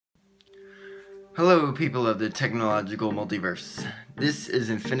Hello people of the technological multiverse, this is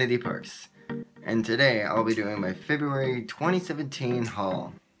Infinity Parks, and today I'll be doing my February 2017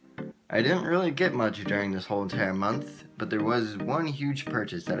 haul. I didn't really get much during this whole entire month, but there was one huge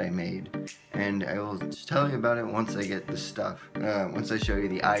purchase that I made, and I will tell you about it once I get the stuff, once I show you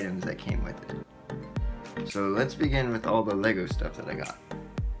the items that came with it. So let's begin with all the Lego stuff that I got.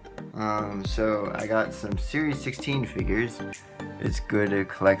 So I got some Series 16 figures. It's good to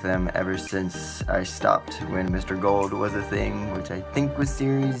collect them ever since I stopped when Mr. Gold was a thing, which I think was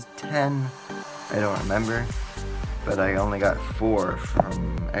Series 10. I don't remember. But I only got 5 from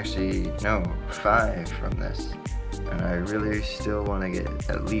this. And I really still want to get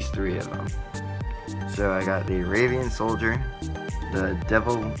at least 3 of them. So I got the Arabian Soldier, the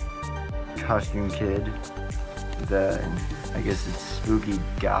Devil Costume Kid, I guess it's Spooky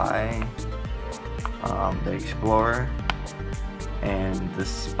Guy, the Explorer, and the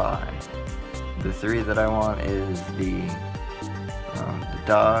Spy. The 3 that I want is the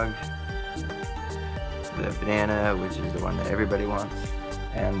dog, the banana, which is the one that everybody wants,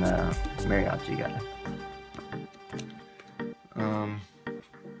 and the mariachi guy.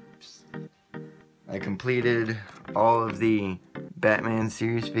 I completed all of the Batman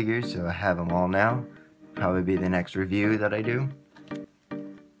series figures, so I have them all now. Probably be the next review that I do.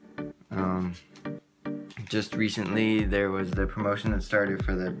 Just recently there was the promotion that started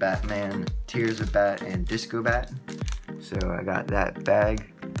for the Batman Tears of Bat and Disco Bat, so I got that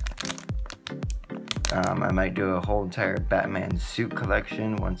bag. I might do a whole entire Batman suit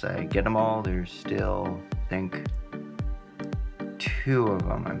collection once I get them all. There's still, I think, 2 of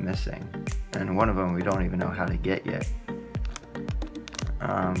them I'm missing, and one of them we don't even know how to get yet.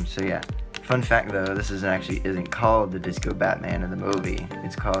 So yeah. Fun fact though, this isn't called the Disco Batman of the movie.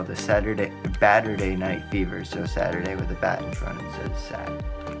 It's called the Saturday Night Fever. So Saturday with a bat in front, it says sad.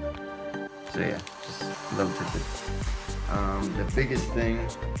 So yeah, just a little tidbit. The biggest thing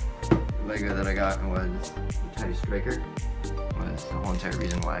Lego that I got was the TIE Striker. Was the whole entire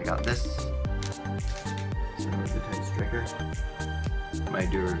reason why I got this. So the TIE Striker.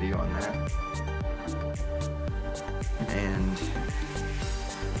 Might do a review on that. And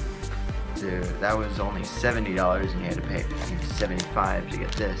that was only $70 and you had to pay $75 to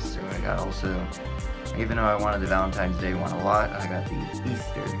get this. So I got also, even though I wanted the Valentine's Day one a lot, I got the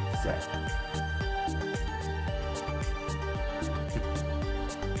Easter set.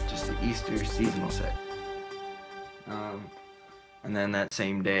 Just the Easter seasonal set. And then that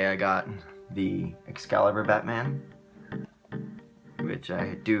same day I got the Excalibur Batman, which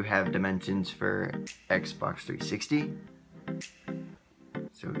I do have dimensions for Xbox 360.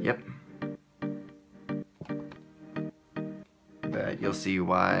 So yep. But you'll see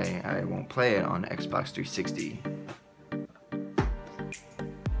why I won't play it on Xbox 360.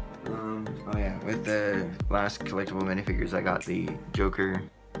 Oh yeah, with the last collectible minifigures I got the Joker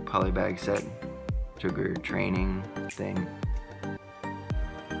polybag set, Joker training thing,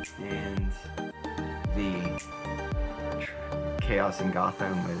 and the Chaos in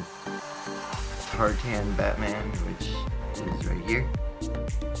Gotham with Tartan Batman, which is right here.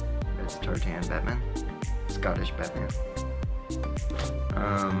 That's Tartan Batman, Scottish Batman.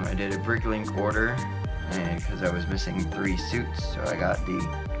 I did a Bricklink order because I was missing 3 suits, so I got the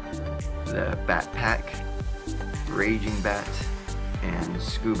Bat Pack, Raging Bat, and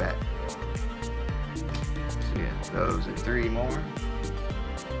Scoobat. So yeah, those are 3 more.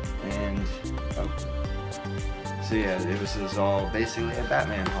 And so yeah, this is all basically a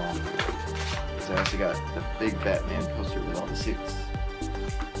Batman haul. So I also got the big Batman poster with all the suits.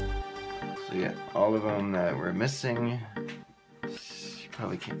 So yeah, all of them that were missing.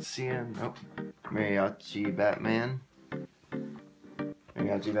 Probably can't see him. Nope. Mariachi Batman,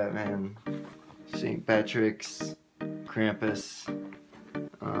 St. Patrick's, Krampus.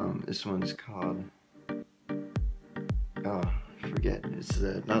 This one's called, oh, I forget. It's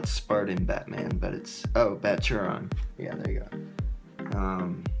not Spartan Batman, but it's, oh, Baturon. Yeah, there you go.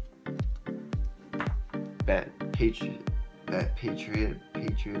 Patriot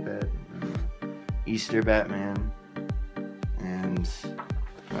Bat, Easter Batman, and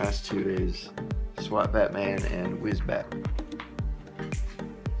last 2 is SWAT Batman and Whiz Bat.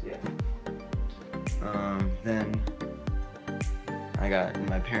 Yeah. Then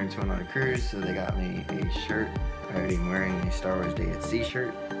my parents went on a cruise, so they got me a shirt. I already am wearing a Star Wars Day at Sea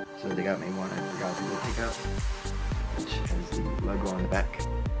shirt, so they got me one I forgot to go pick up, which has the logo on the back.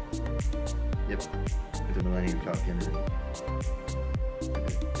 Yep, with the Millennium Falcon and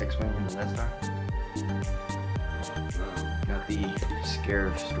X-Wing and the Death Star. Got the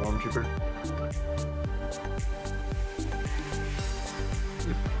Scarab Stormtrooper.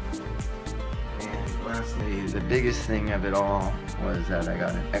 lastly, the biggest thing of it all was that I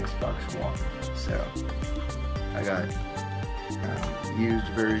got an Xbox One. So I got used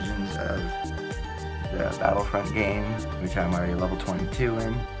versions of the Battlefront game, which I'm already level 22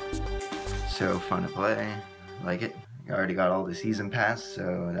 in. So fun to play, like it. I already got all the season pass,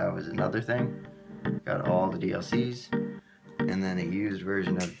 so that was another thing. Got all the DLCs, and then a used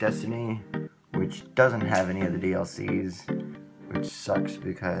version of Destiny, which doesn't have any of the DLCs, which sucks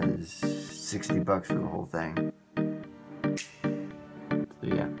because $60 for the whole thing. So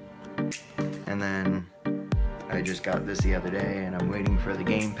yeah. And then I just got this the other day, and I'm waiting for the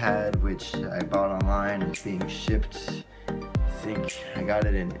gamepad, which I bought online. It's being shipped. I think I got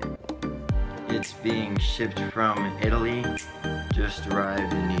it in. It's being shipped from Italy. Just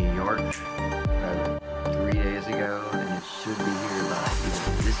arrived in New York about 3 days ago, and it should be here by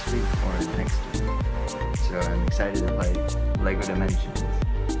either this week or next week. So I'm excited to play LEGO Dimensions.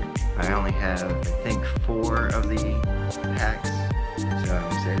 I only have, I think, 4 of the packs, so I'm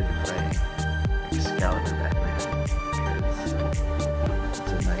excited to play Excalibur Batman, because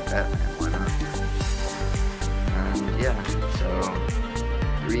it's a night Batman, why not? And yeah, so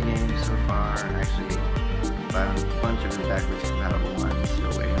 3 games so far. Actually, found a bunch of the backwards compatible ones, so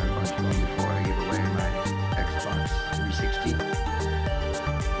waiting on a bunch of them before I give away my Xbox 360.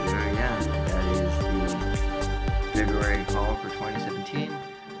 So yeah, that is the February haul for 2017.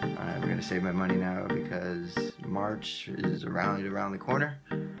 I'm going to save my money now because March is around the corner,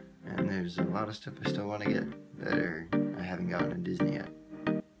 and there's a lot of stuff I still want to get that I haven't gotten in Disney yet,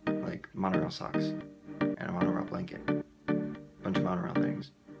 like monorail socks and a monorail blanket, a bunch of monorail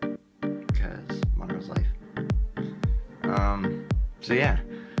things, because monorail's life. So yeah,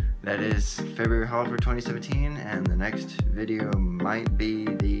 that is February haul for 2017, and the next video might be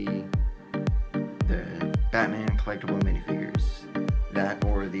the Batman collectible minifigures. That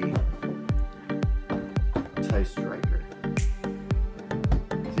or the TIE Striker.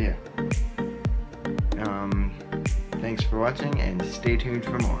 So yeah. Thanks for watching, and stay tuned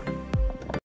for more.